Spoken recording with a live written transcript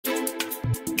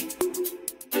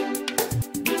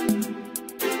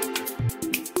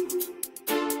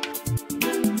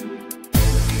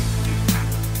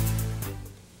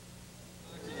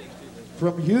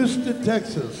from Houston,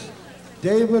 Texas,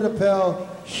 David, Appel,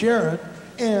 Sharon,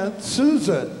 and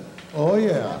Susan. Oh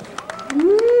yeah.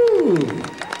 Woo!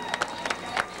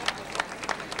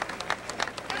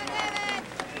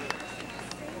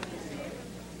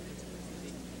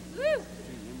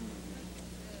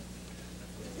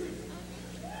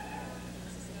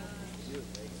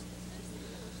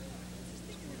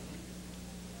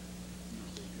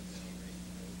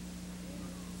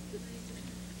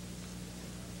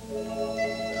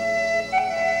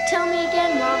 Tell me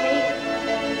again, Mommy.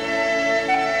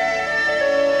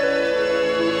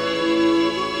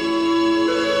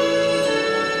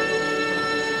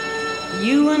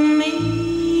 You and me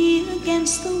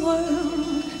against the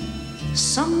world.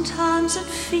 Sometimes it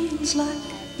feels like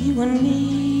you and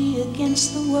me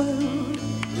against the world.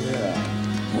 Yeah.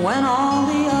 When all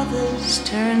the others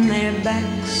turn their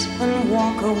backs and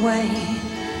walk away,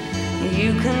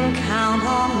 you can count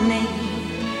on me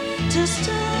to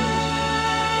stay.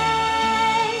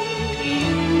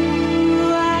 You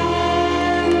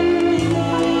and me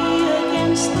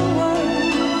against the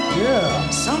world. Yeah.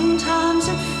 Sometimes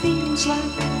it feels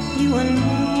like you and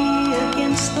me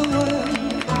against the world.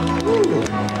 Ooh.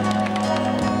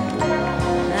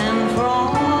 And for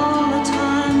all the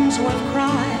times we've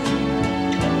cried,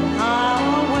 I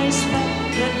always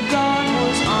felt that God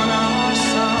was on our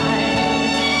side.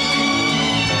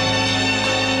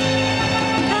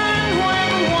 And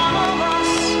when one of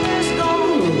us is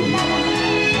gone,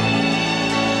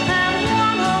 and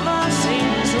one of us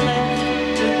is left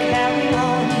to carry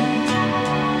on,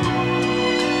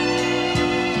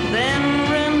 then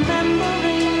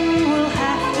remembering will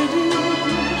have to do.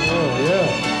 Oh yeah.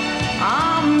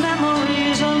 Our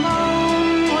memories alone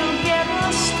will get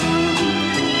us through.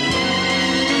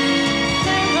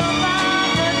 Think about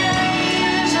the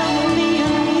days of me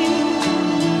and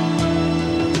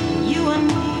you and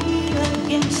me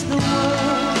against the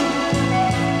world.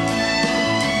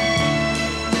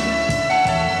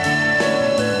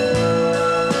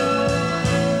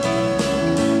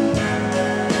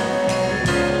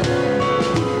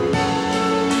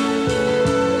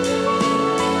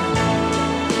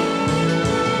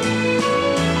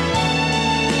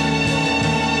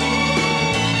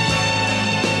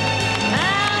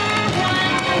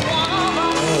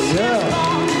 Oh yeah.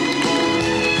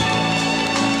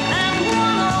 And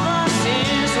one of us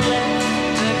is left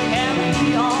to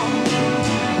carry on.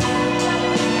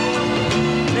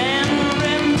 Then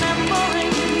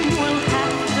remembering will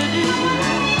have to do.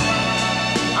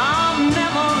 Our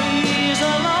memories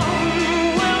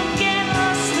alone will get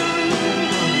us through.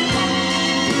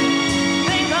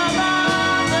 Think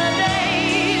about the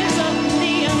days of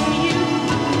me and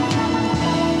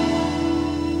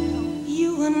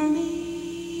you and me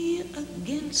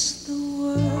against the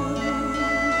world.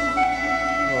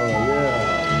 Oh yeah.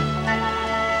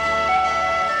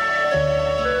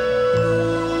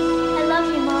 I love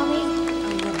you, Mommy.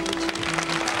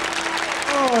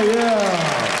 Oh yeah.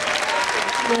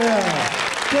 Yeah.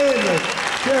 David,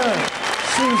 Sharon,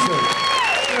 Susan.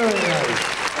 Very nice.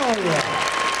 Oh yeah.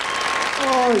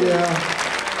 Oh yeah.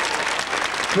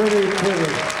 Pretty,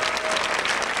 pretty.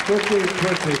 Pretty,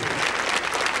 pretty.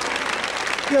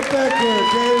 Get back here,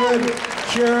 David,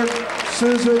 Sharon,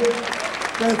 Susan.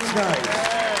 That's nice.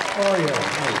 Oh yeah.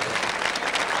 Nice.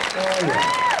 Oh yeah.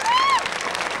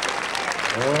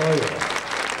 Oh yeah.